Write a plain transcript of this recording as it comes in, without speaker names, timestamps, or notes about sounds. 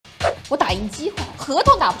我打印机坏了，合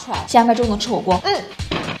同打不出来，下班之后能吃火锅。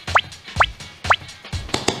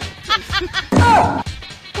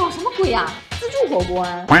搞什么鬼呀？自助火锅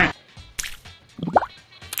啊！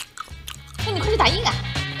那你快去打印啊！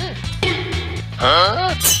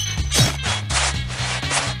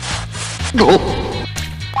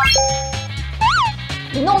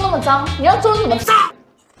你弄那么脏，你让周人怎么炸？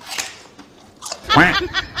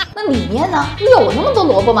那里面呢？有那么多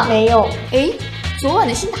萝卜吗？没有。哎，昨晚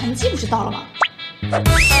的新打印机不是到了吗？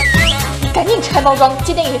你赶紧拆包装，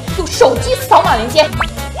接电源，用手机扫码连接。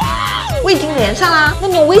我已经连上啦。那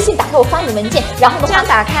你用微信打开我发你的文件，然后的话这样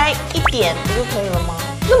打开一点不就可以了吗？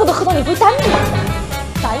那么多合同你不会耽误吗？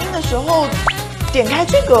打印的时候点开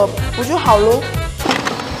这个不就好喽？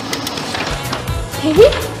嘿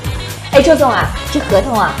嘿。哎，周总啊，这合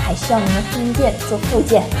同啊还需要您的复印件做附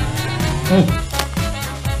件。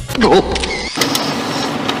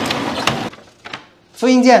复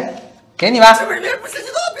印件给你吧。这里面不是你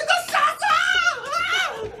的，别打